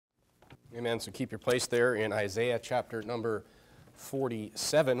Amen. So keep your place there in Isaiah chapter number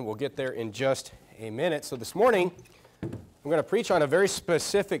 47. We'll get there in just a minute. So this morning, I'm going to preach on a very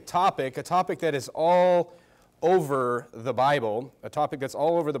specific topic, a topic that is all over the Bible, a topic that's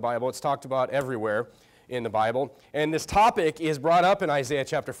all over the Bible. It's talked about everywhere in the Bible. And this topic is brought up in Isaiah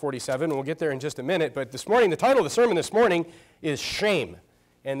chapter 47. We'll get there in just a minute. But this morning, the title of the sermon this morning is Shame,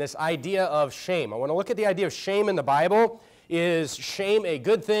 and this idea of shame. I want to look at the idea of shame in the Bible. Is shame a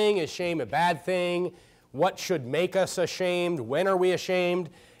good thing? Is shame a bad thing? What should make us ashamed? When are we ashamed?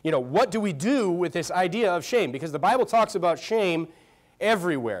 You know, what do we do with this idea of shame? Because the Bible talks about shame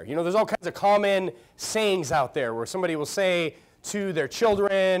everywhere. You know, there's all kinds of common sayings out there where somebody will say to their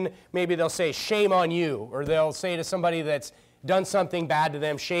children, maybe they'll say, shame on you. Or they'll say to somebody that's done something bad to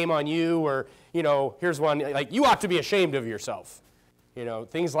them, shame on you. Or, you know, here's one, like, you ought to be ashamed of yourself. You know,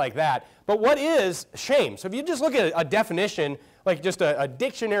 things like that. But what is shame? So if you just look at a definition, like just a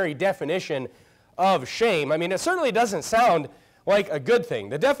dictionary definition of shame, I mean, it certainly doesn't sound like a good thing.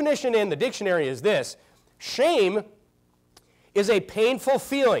 The definition in the dictionary is this: shame is a painful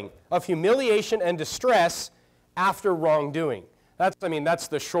feeling of humiliation and distress after wrongdoing. That's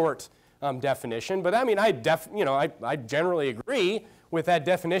the short definition. But I mean, I generally agree with that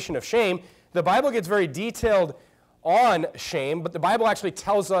definition of shame. The Bible gets very detailed on shame, but the Bible actually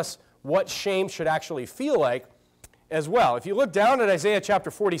tells us what shame should actually feel like as well. If you look down at Isaiah chapter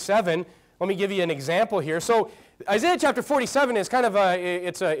 47, let me give you an example here. So Isaiah chapter 47 is kind of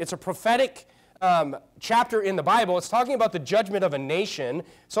it's a prophetic chapter in the Bible. It's talking about the judgment of a nation.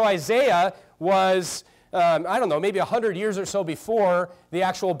 So Isaiah was, maybe 100 years or so before the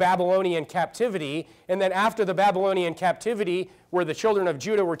actual Babylonian captivity. And then after the Babylonian captivity, where the children of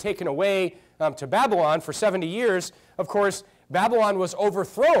Judah were taken away to Babylon for 70 years, of course, Babylon was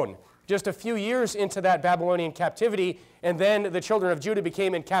overthrown just a few years into that Babylonian captivity, and then the children of Judah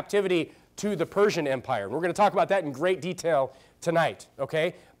became in captivity to the Persian Empire. And we're going to talk about that in great detail tonight,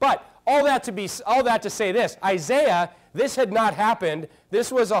 okay? But all that to say this: Isaiah, this had not happened.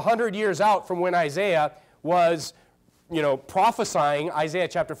 This was 100 years out from when Isaiah was, prophesying Isaiah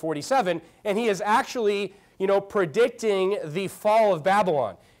chapter 47, and he is actually, predicting the fall of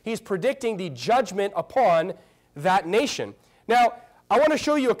Babylon. He's predicting the judgment upon that nation. Now, I want to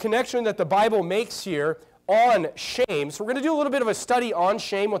show you a connection that the Bible makes here on shame. So we're going to do a little bit of a study on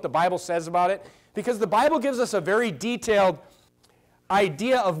shame, what the Bible says about it, because the Bible gives us a very detailed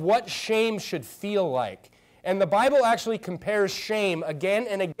idea of what shame should feel like. And the Bible actually compares shame again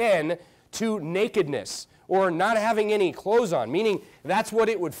and again to nakedness or not having any clothes on, meaning that's what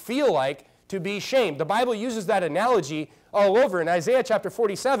it would feel like to be shamed. The Bible uses that analogy all over. In Isaiah chapter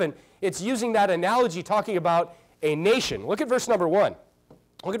 47, it's using that analogy talking about a nation. Look at verse number 1.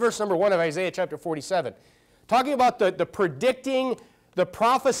 Look at verse number 1 of Isaiah chapter 47. Talking about the predicting, the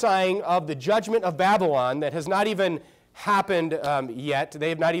prophesying of the judgment of Babylon that has not even happened yet. They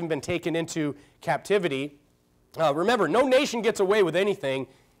have not even been taken into captivity. Remember, no nation gets away with anything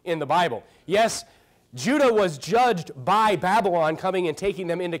in the Bible. Yes, Judah was judged by Babylon coming and taking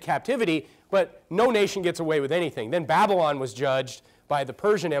them into captivity, but no nation gets away with anything. Then Babylon was judged by the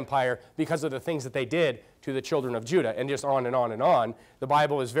Persian Empire because of the things that they did to the children of Judah, and just on and on and on. The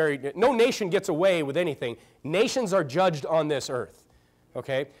Bible is no nation gets away with anything. Nations are judged on this earth.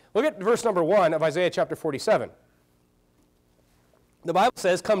 Okay? Look at verse number 1 of Isaiah chapter 47. The Bible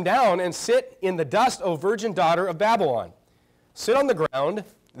says, "Come down and sit in the dust, O virgin daughter of Babylon. Sit on the ground,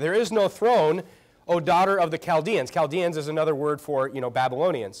 there is no throne, O daughter of the Chaldeans." Chaldeans is another word for,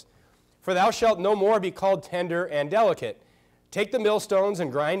 Babylonians. "For thou shalt no more be called tender and delicate. Take the millstones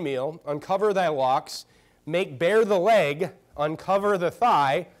and grind meal, uncover thy locks, make bare the leg, uncover the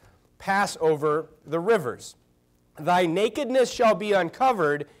thigh, pass over the rivers. Thy nakedness shall be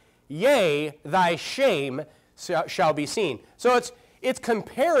uncovered, yea, thy shame shall be seen." So it's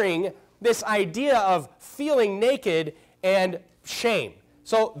comparing this idea of feeling naked and shame.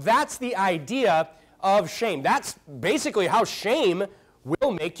 So that's the idea of shame. That's basically how shame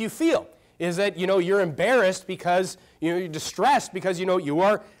will make you feel, is that, you're embarrassed because, you're distressed because, you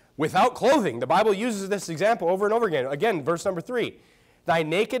are without clothing. The Bible uses this example over and over again. Again, verse number 3. "Thy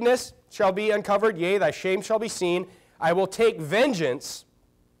nakedness shall be uncovered, yea, thy shame shall be seen. I will take vengeance,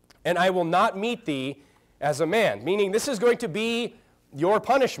 and I will not meet thee as a man." Meaning this is going to be your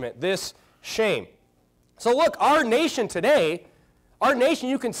punishment, this shame. So look, our nation today,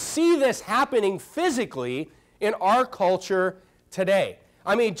 you can see this happening physically in our culture today.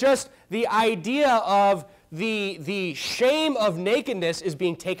 I mean, just the idea of the shame of nakedness is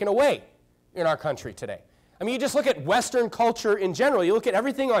being taken away in our country today. I mean, you just look at Western culture in general. You look at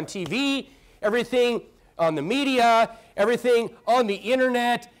everything on TV, everything on the media, everything on the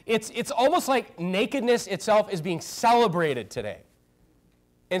internet. It's almost like nakedness itself is being celebrated today,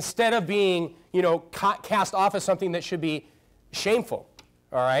 instead of being, cast off as something that should be shameful.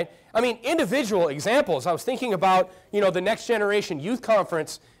 All right? I mean, individual examples. I was thinking about, the Next Generation Youth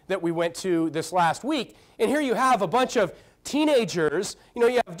Conference that we went to this last week, and here you have a bunch of teenagers.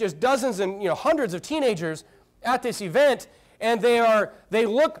 You have just dozens and, hundreds of teenagers at this event, and they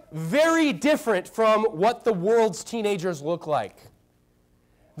look very different from what the world's teenagers look like.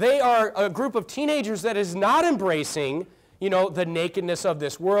 They are a group of teenagers that is not embracing, the nakedness of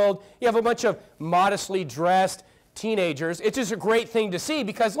this world. You have a bunch of modestly dressed teenagers. It's just a great thing to see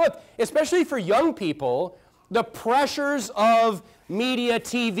because, look, especially for young people, the pressures of media,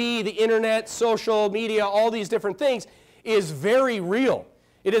 TV, the internet, social media, all these different things is very real.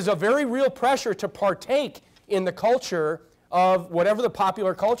 It is a very real pressure to partake in the culture of whatever the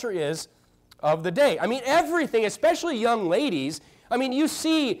popular culture is of the day. I mean, everything, especially young ladies. I mean, you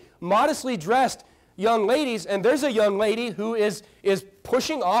see modestly dressed young ladies, and there's a young lady who is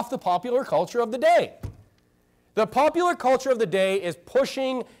pushing off the popular culture of the day. The popular culture of the day is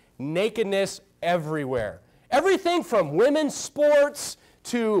pushing nakedness everywhere. Everything from women's sports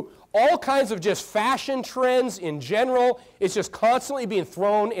to all kinds of just fashion trends in general is just constantly being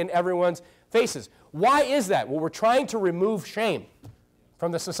thrown in everyone's faces. Why is that? Well, we're trying to remove shame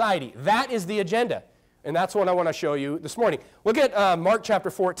from the society. That is the agenda, and that's what I want to show you this morning. Look at Mark chapter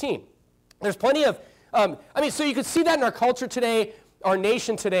 14. There's plenty of, so you can see that in our culture today, our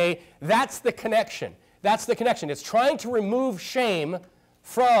nation today. That's the connection. That's the connection. It's trying to remove shame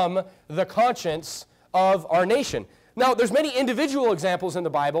from the conscience of our nation. Now, there's many individual examples in the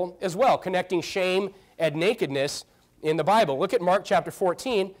Bible as well, connecting shame and nakedness in the Bible. Look at Mark chapter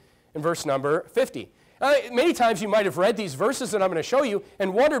 14 and verse number 50. Many times you might have read these verses that I'm going to show you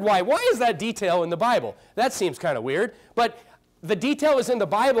and wondered why. Why is that detail in the Bible? That seems kind of weird. But the detail is in the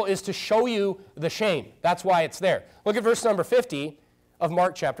Bible is to show you the shame. That's why it's there. Look at verse number 50 of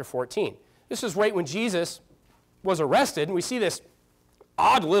Mark chapter 14. This is right when Jesus was arrested, and we see this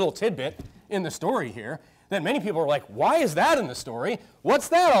odd little tidbit in the story here that many people are like, why is that in the story? What's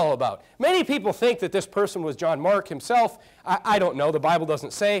that all about? Many people think that this person was John Mark himself. I don't know. The Bible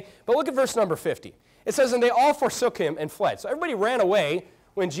doesn't say. But look at verse number 50. It says, and they all forsook him and fled. So everybody ran away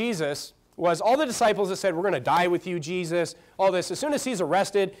when Jesus was, all the disciples that said, we're going to die with you, Jesus, all this. As soon as he's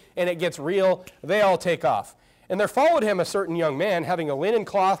arrested and it gets real, they all take off. And there followed him a certain young man having a linen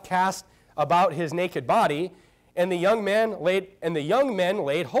cloth cast about his naked body, and the young men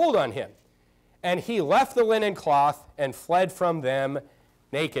laid hold on him. And he left the linen cloth and fled from them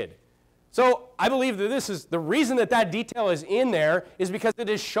naked. So I believe that this is the reason that detail is in there is because it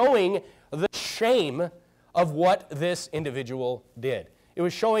is showing the shame of what this individual did. It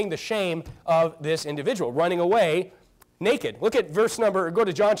was showing the shame of this individual running away naked. Look at go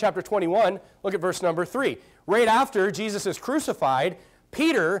to John chapter 21, look at verse number 3. Right after Jesus is crucified,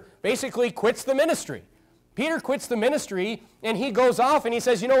 Peter basically quits the ministry. Peter quits the ministry, and he goes off, and he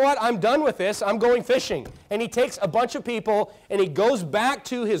says, you know what, I'm done with this, I'm going fishing. And he takes a bunch of people, and he goes back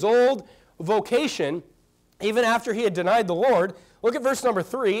to his old vocation, even after he had denied the Lord. Look at verse number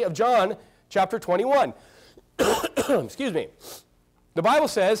 3 of John chapter 21. Excuse me. The Bible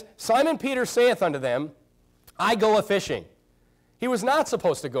says, Simon Peter saith unto them, I go a-fishing. He was not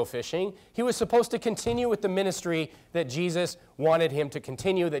supposed to go fishing. He was supposed to continue with the ministry that Jesus wanted him to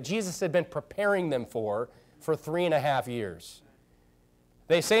continue, that Jesus had been preparing them for 3.5 years.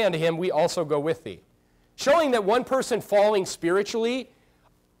 They say unto him, we also go with thee. Showing that one person falling spiritually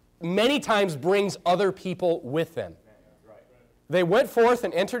many times brings other people with them. They went forth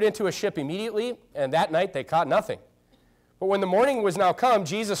and entered into a ship immediately, and that night they caught nothing. But when the morning was now come,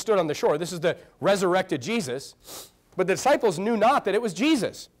 Jesus stood on the shore. This is the resurrected Jesus. But the disciples knew not that it was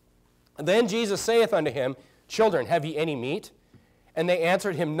Jesus. And then Jesus saith unto him, Children, have ye any meat? And they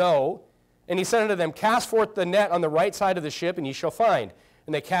answered him, No. And he said unto them, Cast forth the net on the right side of the ship, and ye shall find.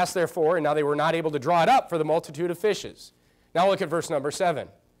 And they cast therefore, and now they were not able to draw it up for the multitude of fishes. Now look at verse number 7.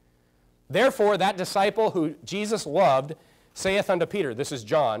 Therefore that disciple who Jesus loved saith unto Peter, this is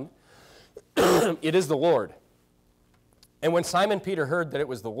John, It is the Lord. And when Simon Peter heard that it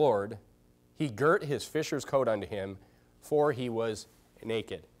was the Lord, he girt his fisher's coat unto him, for he was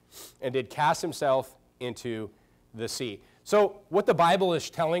naked, and did cast himself into the sea. So what the Bible is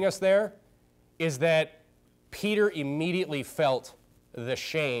telling us there is that Peter immediately felt the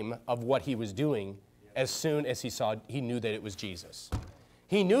shame of what he was doing as soon as he knew that it was Jesus.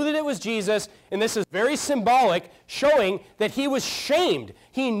 He knew that it was Jesus, and this is very symbolic, showing that he was shamed.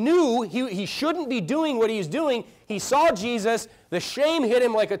 He knew he shouldn't be doing what he's doing. He saw Jesus, the shame hit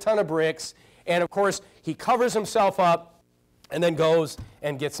him like a ton of bricks, And of course, he covers himself up and then goes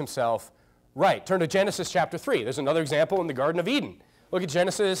and gets himself right. Turn to Genesis chapter 3. There's another example in the Garden of Eden. Look at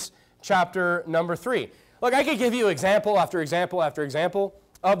Genesis chapter number 3. Look, I could give you example after example after example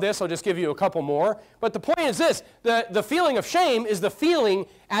of this. I'll just give you a couple more. But the point is this. The feeling of shame is the feeling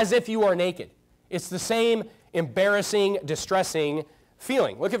as if you are naked. It's the same embarrassing, distressing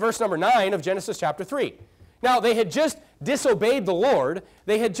feeling. Look at verse number 9 of Genesis chapter 3. Now, they had just disobeyed the Lord.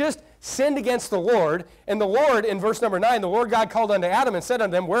 They had just sinned against the Lord. And the Lord, in verse number 9, the Lord God called unto Adam and said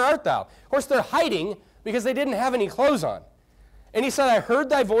unto them, Where art thou? Of course, they're hiding because they didn't have any clothes on. And he said, I heard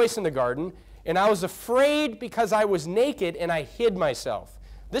thy voice in the garden, and I was afraid because I was naked, and I hid myself.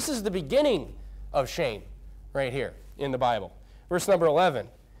 This is the beginning of shame right here in the Bible. Verse number 11.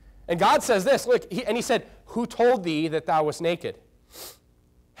 And God says this, look, he said, Who told thee that thou wast naked?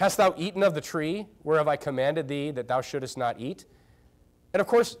 Hast thou eaten of the tree whereof I commanded thee that thou shouldest not eat? And of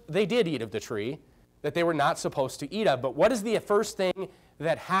course, they did eat of the tree that they were not supposed to eat of. But what is the first thing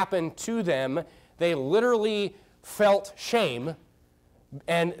that happened to them? They literally felt shame,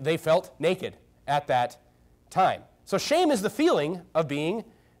 and they felt naked at that time. So shame is the feeling of being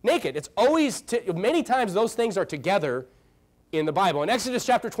naked. It's always, many times those things are together in the Bible. In Exodus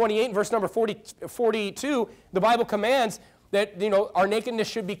chapter 28, verse number 42, the Bible commands that, our nakedness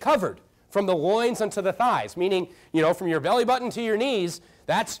should be covered from the loins unto the thighs, meaning, from your belly button to your knees,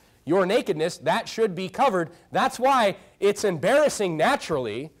 that's your nakedness. That should be covered. That's why it's embarrassing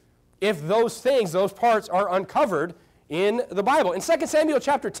naturally if those things, those parts are uncovered in the Bible. In 2 Samuel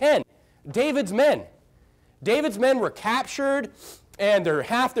chapter 10, David's men were captured, and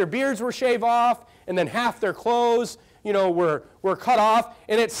half their beards were shaved off, and then half their clothes were cut off.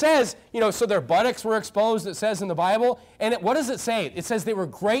 And it says, so their buttocks were exposed, it says in the Bible. And what does it say? It says they were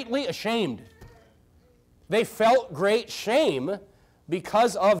greatly ashamed. They felt great shame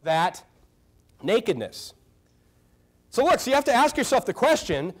because of that nakedness. So look, so you have to ask yourself the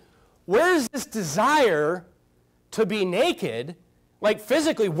question, where is this desire to be naked, like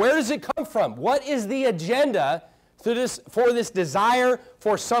physically, where does it come from? What is the agenda for this desire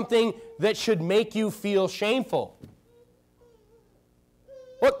for something that should make you feel shameful?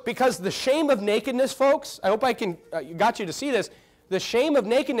 Look, because the shame of nakedness, folks, I hope I got you to see this. The shame of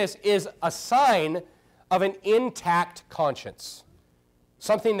nakedness is a sign of an intact conscience.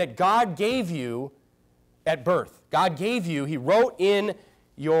 Something that God gave you at birth. God gave you, He wrote in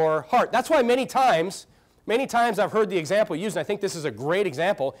your heart. That's why many times I've heard the example used, and I think this is a great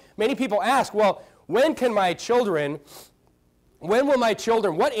example. Many people ask, well, what age will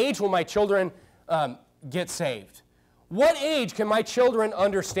my children get saved? What age can my children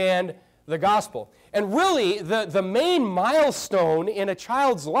understand the gospel? And really, the main milestone in a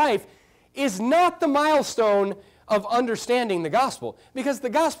child's life is not the milestone of understanding the gospel, because the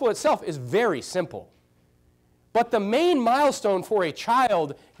gospel itself is very simple. But the main milestone for a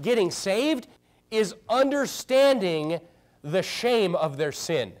child getting saved is understanding the shame of their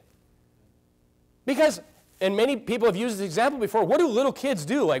sin. Because, and many people have used this example before, what do little kids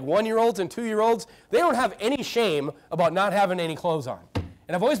do, like 1-year-olds and 2-year-olds? They don't have any shame about not having any clothes on.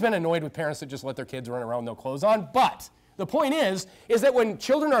 And I've always been annoyed with parents that just let their kids run around with no clothes on. But the point is that when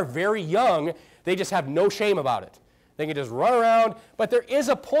children are very young, they just have no shame about it. They can just run around. But there is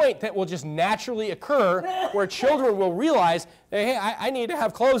a point that will just naturally occur where children will realize, hey, I need to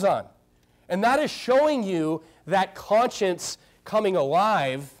have clothes on. And that is showing you that conscience coming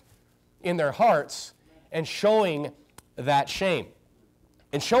alive in their hearts and showing that shame.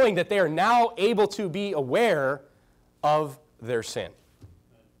 And showing that they are now able to be aware of their sin.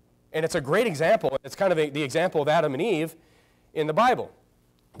 And it's a great example. It's kind of the example of Adam and Eve in the Bible.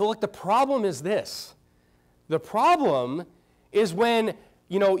 But look, the problem is this. The problem is when,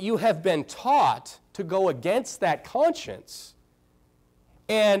 you have been taught to go against that conscience,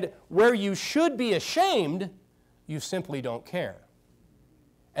 and where you should be ashamed, you simply don't care.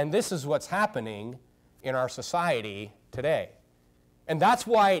 And this is what's happening in our society today. And that's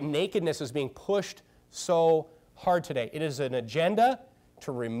why nakedness is being pushed so hard today. It is an agenda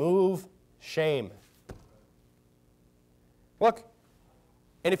to remove shame. Look,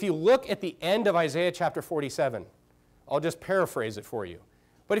 and if you look at the end of Isaiah chapter 47, I'll just paraphrase it for you.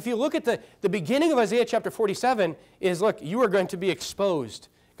 But if you look at the beginning of Isaiah chapter 47 is, look, you are going to be exposed.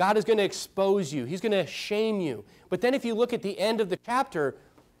 God is going to expose you. He's going to shame you. But then if you look at the end of the chapter,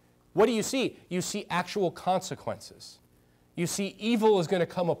 what do you see? You see actual consequences. You see evil is going to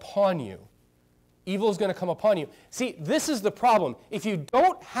come upon you. Evil is going to come upon you. See, this is the problem. If you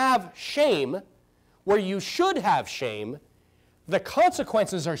don't have shame where you should have shame, the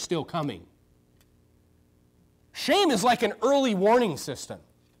consequences are still coming. Shame is like an early warning system.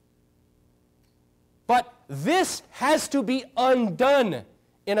 this has to be undone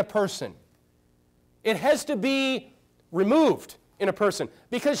in a person. It has to be removed in a person.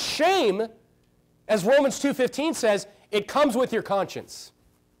 Because shame, as Romans 2:15 says, it comes with your conscience.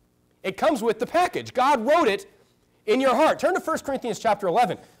 It comes with the package. God wrote it in your heart. Turn to 1 Corinthians chapter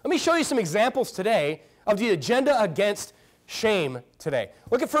 11. Let me show you some examples today of the agenda against shame today.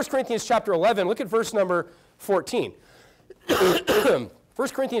 Look at 1 Corinthians chapter 11. Look at verse number 14. 1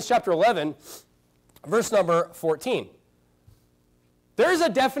 Corinthians chapter 11, verse number 14. There's a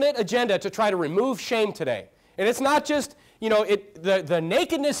definite agenda to try to remove shame today. And it's not just, the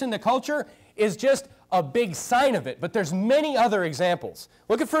nakedness in the culture is just a big sign of it, but there's many other examples.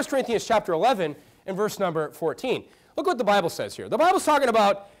 Look at 1 Corinthians chapter 11 and verse number 14. Look what the Bible says here. The Bible's talking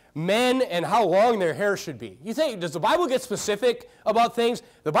about men and how long their hair should be. You think, does the Bible get specific about things?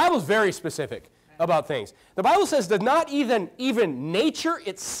 The Bible's very specific about things. The Bible says that not even nature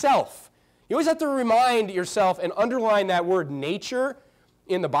itself. You always have to remind yourself and underline that word nature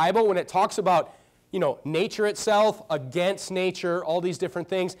in the Bible when it talks about, nature itself, against nature, all these different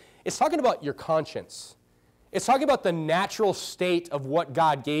things. It's talking about your conscience. It's talking about the natural state of what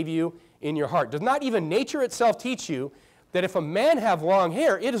God gave you in your heart. Does not even nature itself teach you that if a man have long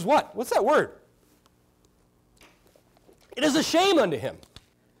hair, it is what? What's that word? It is a shame unto him.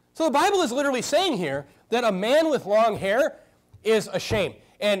 So the Bible is literally saying here that a man with long hair is a shame.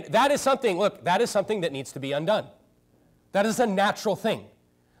 And that is something, look, that is something that needs to be undone. That is a natural thing.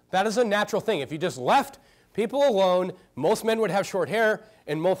 That is a natural thing. If you just left people alone, most men would have short hair,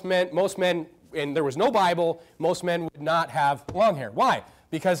 and most men, and there was no Bible, most men would not have long hair. Why?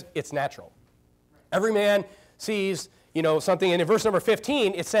 Because it's natural. Every man sees, something, and in verse number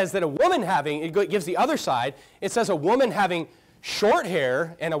 15, it says that a woman having, it gives the other side, it says a woman having short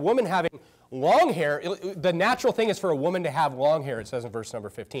hair and a woman having long hair, the natural thing is for a woman to have long hair, it says in verse number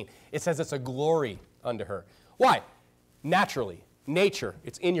 15. It says it's a glory unto her. Why? Naturally. Nature.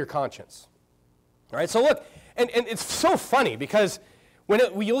 It's in your conscience. All right, so look, and it's so funny because when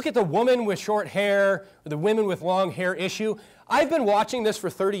you look at the woman with short hair, or the women with long hair issue, I've been watching this for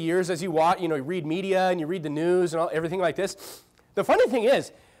 30 years as you watch, you read media and you read the news and everything like this. The funny thing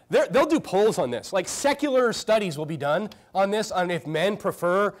is, they'll do polls on this. Like secular studies will be done on this, on if men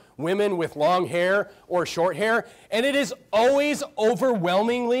prefer women with long hair or short hair. And it is always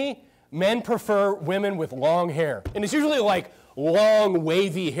overwhelmingly men prefer women with long hair. And it's usually like long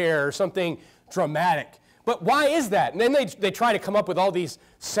wavy hair or something dramatic. But why is that? And then they try to come up with all these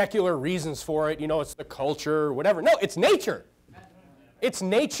secular reasons for it. It's the culture or whatever. No, it's nature. It's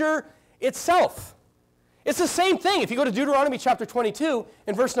nature itself. It's the same thing. If you go to Deuteronomy chapter 22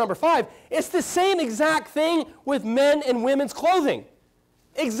 and verse number 5, it's the same exact thing with men and women's clothing.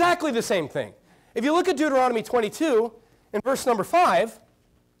 Exactly the same thing. If you look at Deuteronomy 22 and verse number 5,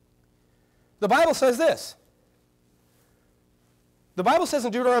 the Bible says this. The Bible says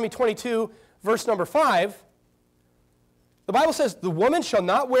in Deuteronomy 22, verse number 5, the Bible says, "The woman shall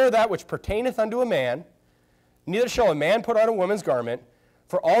not wear that which pertaineth unto a man, neither shall a man put on a woman's garment,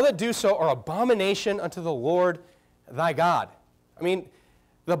 for all that do so are abomination unto the Lord thy God." I mean,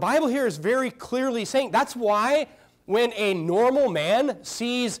 the Bible here is very clearly saying, that's why when a normal man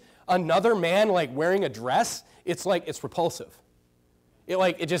sees another man like wearing a dress, it's like, it's repulsive.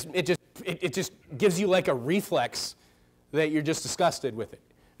 It just gives you like a reflex that you're just disgusted with it.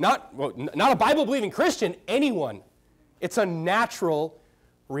 Not a Bible-believing Christian, anyone. It's a natural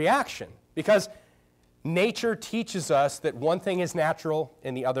reaction because nature teaches us that one thing is natural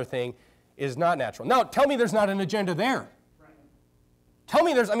and the other thing is not natural. Now, tell me there's not an agenda there. Right. Tell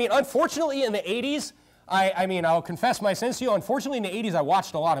me unfortunately in the 80s, I'll confess my sins to you, unfortunately in the 80s I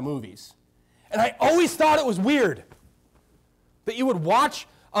watched a lot of movies. And I always thought it was weird that you would watch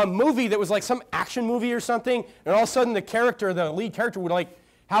a movie that was like some action movie or something, and all of a sudden the lead character would like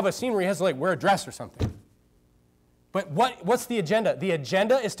have a scene where he has to like wear a dress or something. But what's the agenda? The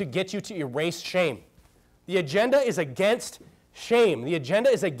agenda is to get you to erase shame. The agenda is against shame. The agenda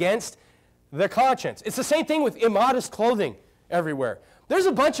is against the conscience. It's the same thing with immodest clothing everywhere. There's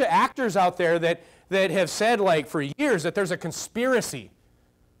a bunch of actors out there that have said like for years that there's a conspiracy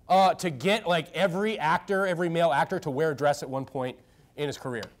to get like every male actor to wear a dress at one point in his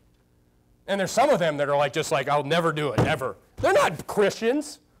career. And there's some of them that are like just like, I'll never do it, ever. They're not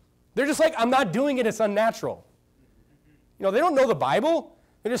Christians. They're just like, I'm not doing it, it's unnatural. They don't know the Bible.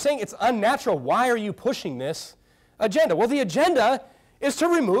 They're just saying it's unnatural. Why are you pushing this agenda? Well, the agenda is to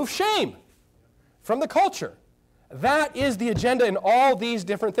remove shame from the culture. That is the agenda in all these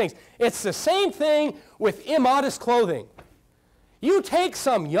different things. It's the same thing with immodest clothing. You take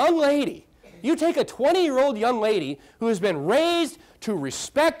some young lady, you take a 20-year-old young lady who has been raised to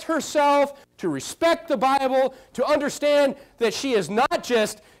respect herself, to respect the Bible, to understand that she is not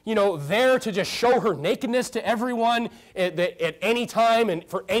just, there to just show her nakedness to everyone at any time and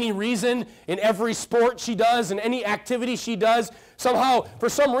for any reason, in every sport she does, in any activity she does. Somehow, for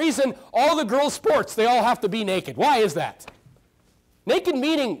some reason, all the girls' sports, they all have to be naked. Why is that? Naked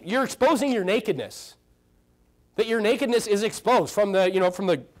meaning you're exposing your nakedness. That your nakedness is exposed from the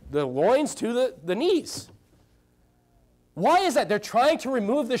loins to the knees. Why is that? They're trying to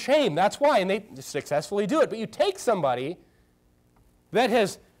remove the shame. That's why, and they successfully do it. But you take somebody that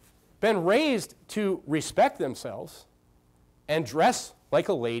has been raised to respect themselves and dress like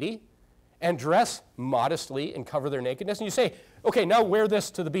a lady and dress modestly and cover their nakedness, and you say, okay, now wear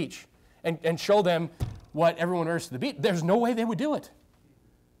this to the beach and show them what everyone wears to the beach. There's no way they would do it.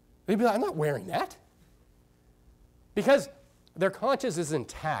 They'd be like, I'm not wearing that. Because their conscience is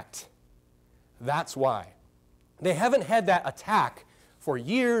intact. That's why. They haven't had that attack for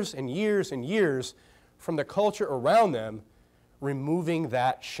years and years and years from the culture around them, removing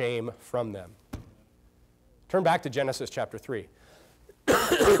that shame from them. Turn back to Genesis chapter 3.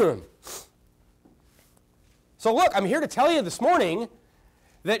 So look, I'm here to tell you this morning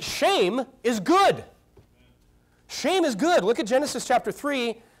that shame is good. Shame is good. Look at Genesis chapter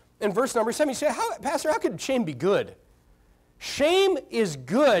 3 and verse number 7. You say, Pastor, how could shame be good? Shame is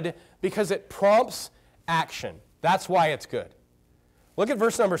good because it prompts action. That's why it's good. Look at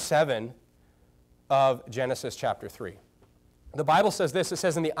verse number 7 of Genesis chapter 3. The Bible says this. It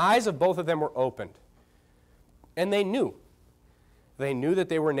says, and the eyes of both of them were opened, and they knew. They knew that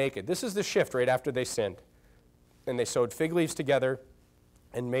they were naked. This is the shift right after they sinned. And they sewed fig leaves together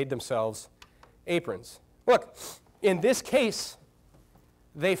and made themselves aprons. Look, in this case,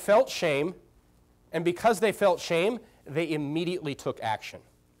 they felt shame, and because they felt shame, they immediately took action.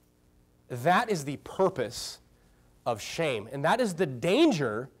 That is the purpose of shame, and that is the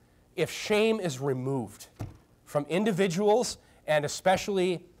danger if shame is removed from individuals and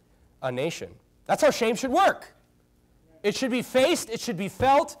especially a nation. That's how shame should work. It should be faced, it should be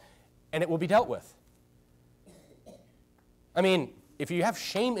felt, and it will be dealt with. I mean, if you have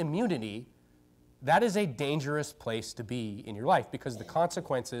shame immunity, that is a dangerous place to be in your life because the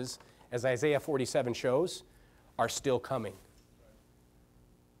consequences, as Isaiah 47 shows, are still coming.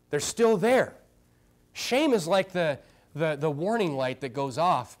 They're still there. Shame is like the warning light that goes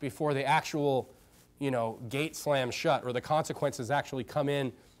off before the actual, gate slams shut or the consequences actually come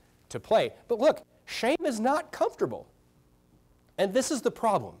in to play. But look, shame is not comfortable. And this is the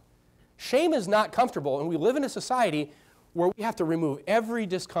problem. Shame is not comfortable, and we live in a society where we have to remove every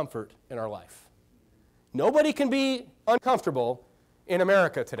discomfort in our life. Nobody can be uncomfortable in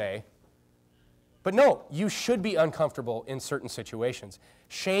America today. But no, you should be uncomfortable in certain situations.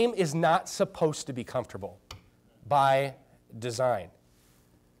 Shame is not supposed to be comfortable by design.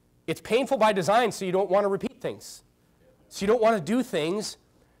 It's painful by design, so you don't want to repeat things. So you don't want to do things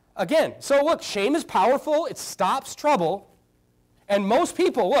again. So look, shame is powerful. It stops trouble. And most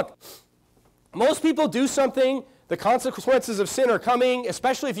people do something. The consequences of sin are coming,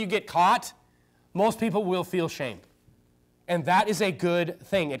 especially if you get caught. Most people will feel shame. And that is a good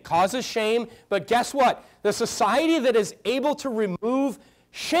thing. It causes shame, but guess what? The society that is able to remove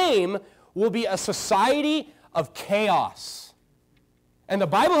shame will be a society of chaos. And the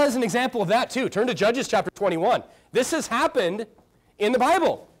Bible has an example of that too. Turn to Judges chapter 21. This has happened in the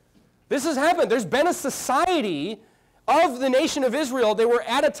Bible. This has happened. There's been a society of the nation of Israel. They were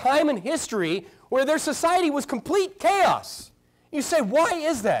at a time in history where their society was complete chaos. You say, why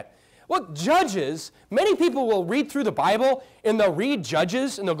is that? Look, Judges, many people will read through the Bible and they'll read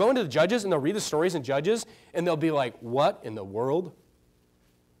Judges and they'll go into the Judges and they'll read the stories in Judges and they'll be like, what in the world?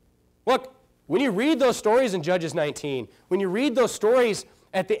 Look, when you read those stories in Judges 19, when you read those stories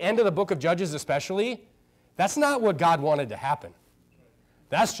at the end of the book of Judges especially, that's not what God wanted to happen.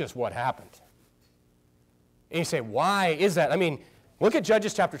 That's just what happened. And you say, why is that? I mean, look at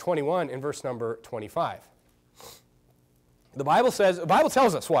Judges chapter 21 and verse number 25. The Bible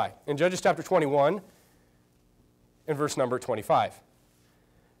tells us why. In Judges chapter 21 and verse number 25.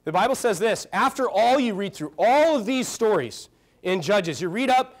 The Bible says this, after all you read through all of these stories in Judges, you read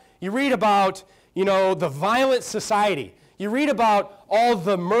about, the violent society. You read about all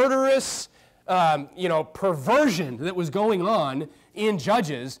the murderous, perversion that was going on in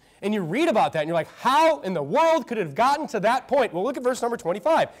Judges, and you read about that, and you're like, how in the world could it have gotten to that point? Well, look at verse number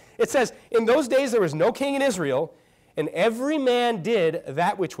 25. It says, in those days there was no king in Israel, and every man did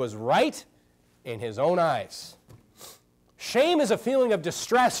that which was right in his own eyes. Shame is a feeling of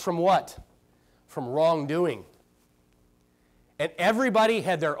distress from what? From wrongdoing. And everybody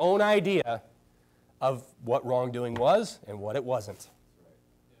had their own idea of what wrongdoing was and what it wasn't.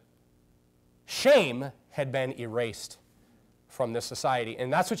 shame had been erased from this society.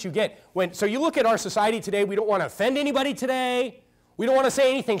 And that's what you get. So you look at our society today, we don't want to offend anybody today. We don't want to say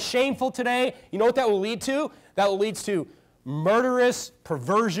anything shameful today. You know what that will lead to? That will lead to murderous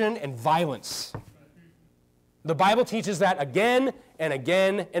perversion and violence. The Bible teaches that again and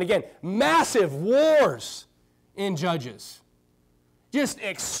again and again. Massive wars in Judges. Just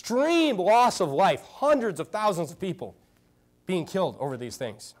extreme loss of life. Hundreds of thousands of people being killed over these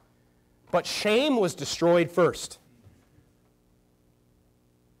things. But shame was destroyed first.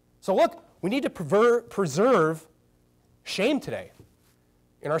 So look, we need to preserve shame today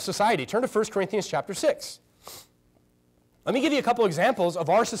in our society. Turn to 1 Corinthians chapter 6. Let me give you a couple examples of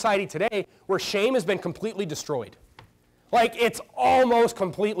our society today where shame has been completely destroyed. Like it's almost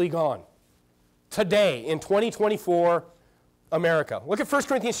completely gone. Today, in 2024 America. Look at 1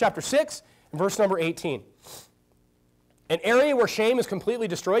 Corinthians chapter 6 and verse number 18. An area where shame is completely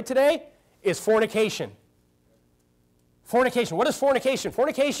destroyed today is fornication. Fornication. What is fornication?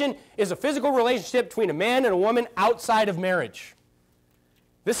 Fornication is a physical relationship between a man and a woman outside of marriage.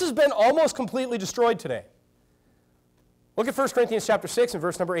 This has been almost completely destroyed today. Look at 1 Corinthians chapter 6 and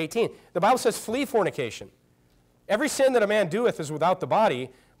verse number 18. The Bible says, flee fornication. Every sin that a man doeth is without the body,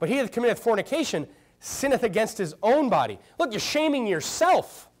 but he that committeth fornication sinneth against his own body. Look, you're shaming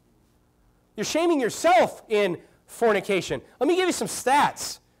yourself. You're shaming yourself in fornication. Let me give you some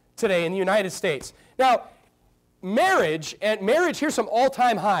stats today in the United States. Now, marriage, here's some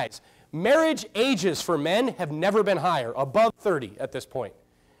all-time highs. Marriage ages for men have never been higher, above 30 at this point.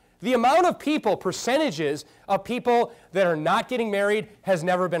 The amount of people, percentages of people that are not getting married has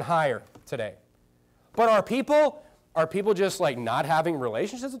never been higher today. But are people just like not having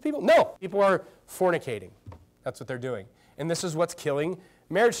relationships with people? No, people are fornicating. That's what they're doing. And this is what's killing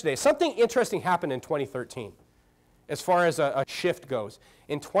marriage today. Something interesting happened in 2013 as far as a shift goes.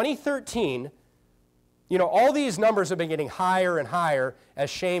 In 2013, all these numbers have been getting higher and higher as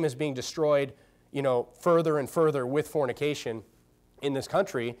shame is being destroyed, further and further with fornication in this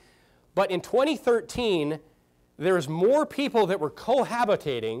country. But in 2013, there's more people that were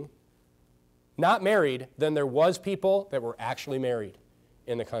cohabitating, not married, than there was people that were actually married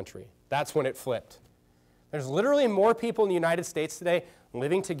in the country. That's when it flipped. There's literally more people in the United States today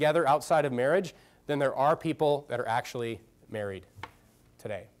living together outside of marriage than there are people that are actually married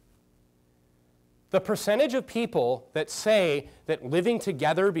today. The percentage of people that say that living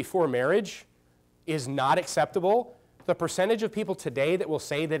together before marriage is not acceptable, the percentage of people today that will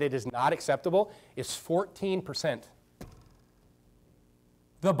say that it is not acceptable is 14%.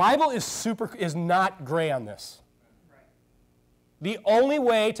 The Bible is not gray on this. The only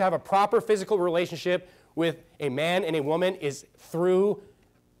way to have a proper physical relationship with a man and a woman is through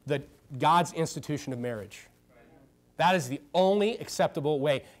God's institution of marriage. That is the only acceptable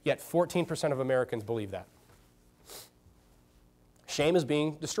way, yet 14% of Americans believe that. Shame is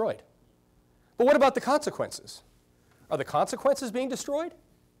being destroyed. But what about the consequences? Are the consequences being destroyed?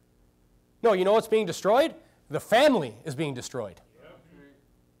 No, you know what's being destroyed? The family is being destroyed.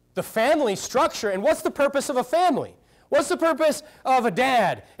 The family structure, and what's the purpose of a family? What's the purpose of a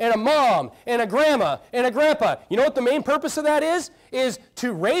dad and a mom and a grandma and a grandpa? You know what the main purpose of that is? Is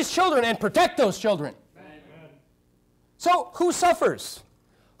to raise children and protect those children. Amen. So who suffers?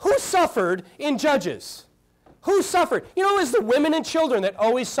 Who suffered in Judges? Who suffered? It's the women and children that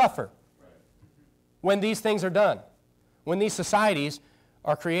always suffer when these things are done, when these societies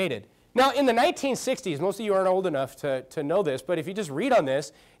are created. Now, in the 1960s, most of you aren't old enough to know this, but if you just read on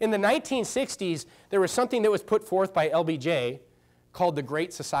this, in the 1960s, there was something that was put forth by LBJ called the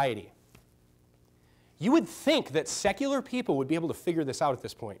Great Society. You would think that secular people would be able to figure this out at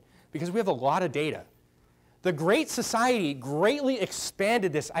this point, because we have a lot of data. The Great Society greatly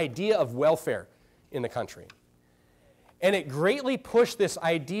expanded this idea of welfare in the country. And it greatly pushed this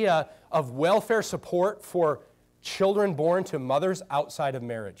idea of welfare support for children born to mothers outside of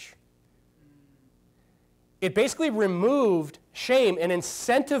marriage. It basically removed shame and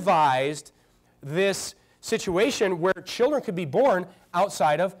incentivized this situation where children could be born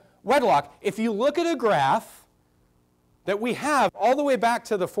outside of wedlock. If you look at a graph that we have all the way back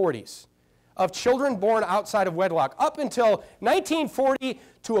to the 40s of children born outside of wedlock, up until 1940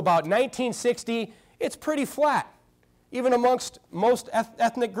 to about 1960, it's pretty flat, even amongst most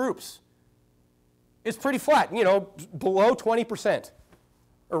ethnic groups. It's pretty flat, below 20%.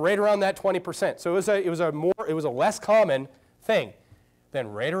 Or right around that 20%. So it was a less common thing. Then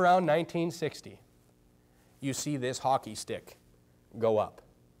right around 1960, you see this hockey stick go up.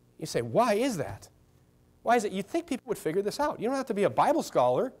 You say, why is that? Why is it? You'd think people would figure this out. You don't have to be a Bible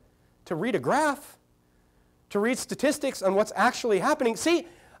scholar to read a graph, to read statistics on what's actually happening. See,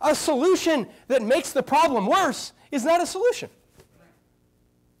 A solution that makes the problem worse is not a solution.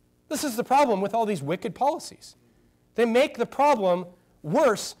 This is the problem with all these wicked policies. They make the problem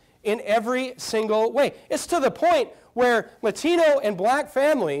worse in every single way. It's to the point where Latino and black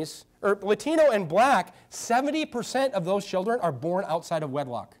families, or Latino and black, 70% of those children are born outside of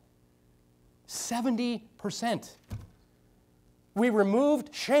wedlock. 70%. We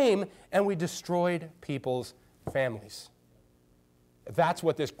removed shame and we destroyed people's families. That's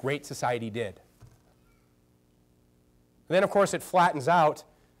what this great society did. And then, of course, it flattens out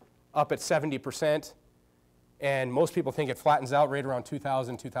up at 70%. And most people think it flattens out right around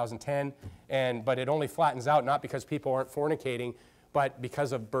 2000, 2010. But it only flattens out not because people aren't fornicating, but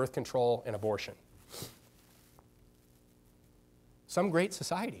because of birth control and abortion. Some great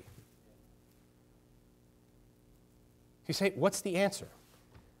society. You say, what's the answer?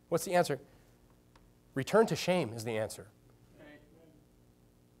 What's the answer? Return to shame is the answer.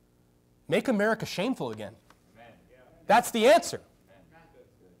 Make America shameful again. That's the answer.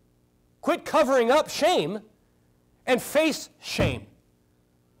 Quit covering up shame and face shame.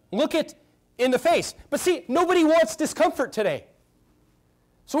 Look it in the face. But see, nobody wants discomfort today.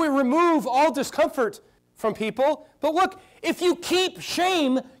 So we remove all discomfort from people. But look, if you keep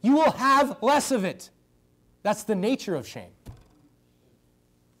shame, you will have less of it. That's the nature of shame.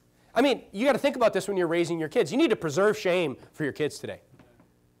 I mean, you got to think about this when you're raising your kids. You need to preserve shame for your kids today.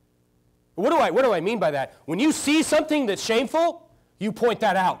 What do I mean by that? When you see something that's shameful, you point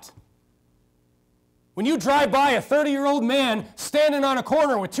that out. When you drive by a 30-year-old man standing on a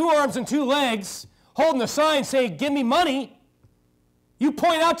corner with 2 arms and 2 legs, holding a sign saying, "Give me money," you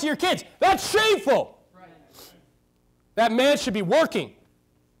point out to your kids, that's shameful. Right. That man should be working.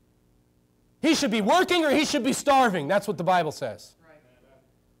 He should be working or he should be starving. That's what the Bible says. Right.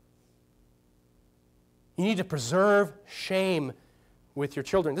 You need to preserve shame with your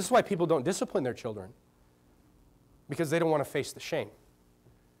children. This is why people don't discipline their children, because they don't want to face the shame.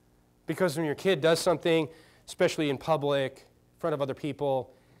 Because when your kid does something, especially in public, in front of other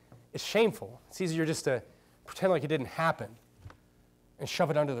people, it's shameful. It's easier just to pretend like it didn't happen and shove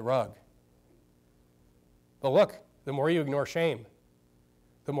it under the rug. But look, the more you ignore shame,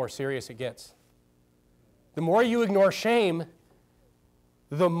 the more serious it gets. The more you ignore shame,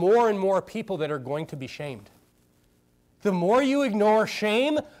 the more and more people that are going to be shamed. The more you ignore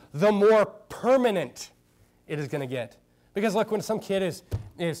shame, the more permanent it is going to get. Because look, when some kid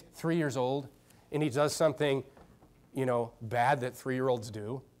is 3 years old and he does something, bad that 3-year-olds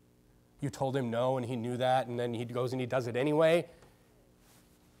do, you told him no and he knew that, and then he goes and he does it anyway,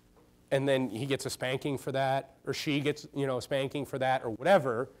 and then he gets a spanking for that, or she gets, a spanking for that, or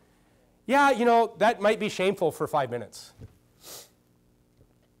whatever. Yeah, that might be shameful for 5 minutes.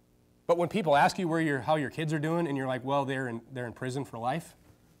 But when people ask you how your kids are doing, and you're like, well, they're in prison for life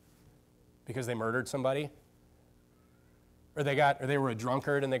because they murdered somebody, or they were a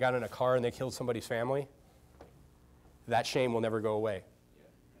drunkard and they got in a car and they killed somebody's family, that shame will never go away.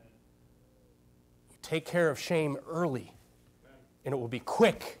 You take care of shame early, and it will be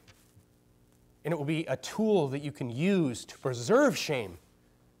quick, and it will be a tool that you can use to preserve shame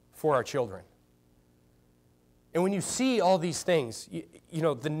for our children. And when you see all these things,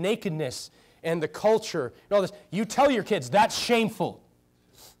 the nakedness and the culture and all this, you tell your kids, that's shameful.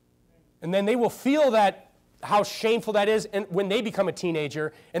 And then they will feel that, how shameful that is, and when they become a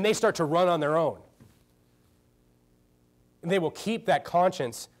teenager and they start to run on their own. And they will keep that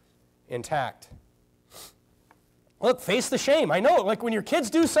conscience intact. Look, face the shame. I know, like when your kids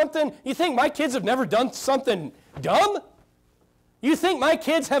do something, you think my kids have never done something dumb? You think my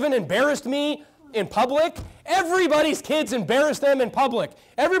kids haven't embarrassed me in public? Everybody's kids embarrass them in public.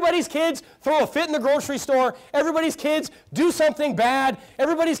 Everybody's kids throw a fit in the grocery store. Everybody's kids do something bad.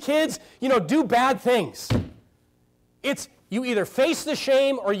 Everybody's kids, do bad things. It's you either face the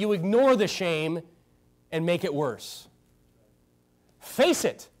shame or you ignore the shame and make it worse. Face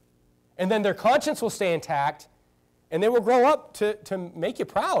it, and then their conscience will stay intact, and they will grow up to make you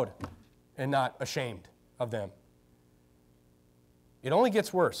proud and not ashamed of them. It only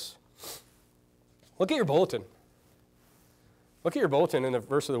gets worse. Look at your bulletin. Look at your bulletin in the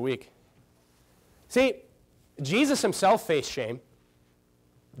verse of the week. See, Jesus himself faced shame.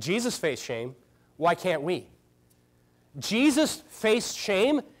 Jesus faced shame. Why can't we? Jesus faced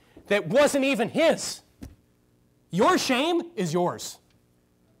shame that wasn't even his. Your shame is yours.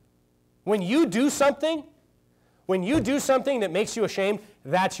 When you do something that makes you ashamed,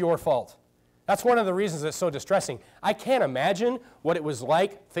 that's your fault. That's one of the reasons it's so distressing. I can't imagine what it was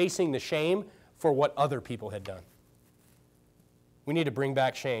like facing the shame for what other people had done. We need to bring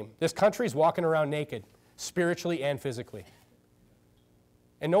back shame. This country's walking around naked, spiritually and physically.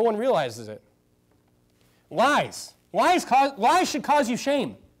 and no one realizes it. Lies. Lies should cause you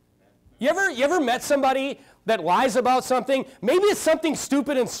shame. You ever met somebody that lies about something? Maybe it's something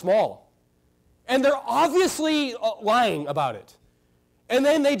stupid and small, and they're obviously lying about it. And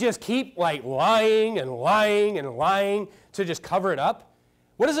then they just keep like lying and lying and lying to just cover it up.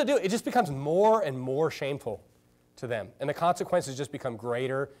 What does it do? It just becomes more and more shameful to them. And the consequences just become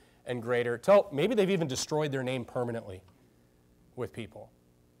greater and greater. Till maybe they've even destroyed their name permanently with people.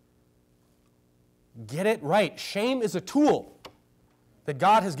 Get it right. Shame is a tool that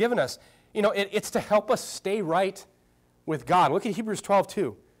God has given us. You know, it's to help us stay right with God. Look at Hebrews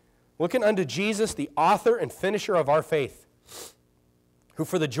 12:2. Looking unto Jesus, the author and finisher of our faith, who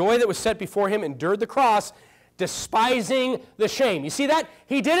for the joy that was set before him endured the cross, despising the shame. You see that?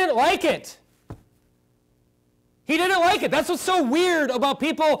 He didn't like it. He didn't like it. That's what's so weird about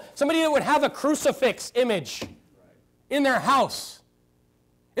people, somebody that would have a crucifix image in their house.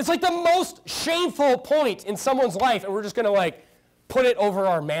 It's like the most shameful point in someone's life, and we're just going to like put it over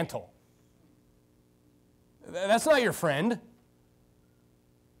our mantle. That's not your friend.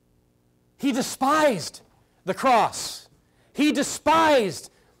 He despised the cross. He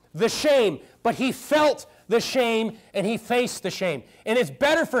despised the shame, but he felt the shame and he faced the shame. And it's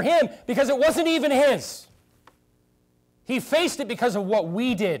better for him because it wasn't even his. He faced it because of what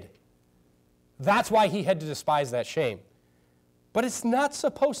we did. That's why he had to despise that shame. But it's not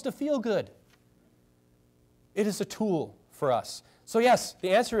supposed to feel good. It is a tool for us. So yes,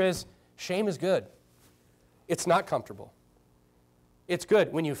 the answer is shame is good. It's not comfortable. It's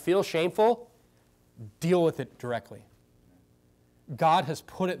good. When you feel shameful, deal with it directly. God has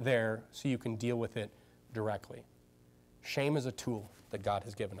put it there so you can deal with it directly. Shame is a tool that God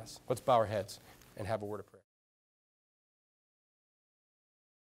has given us. Let's bow our heads and have a word of prayer.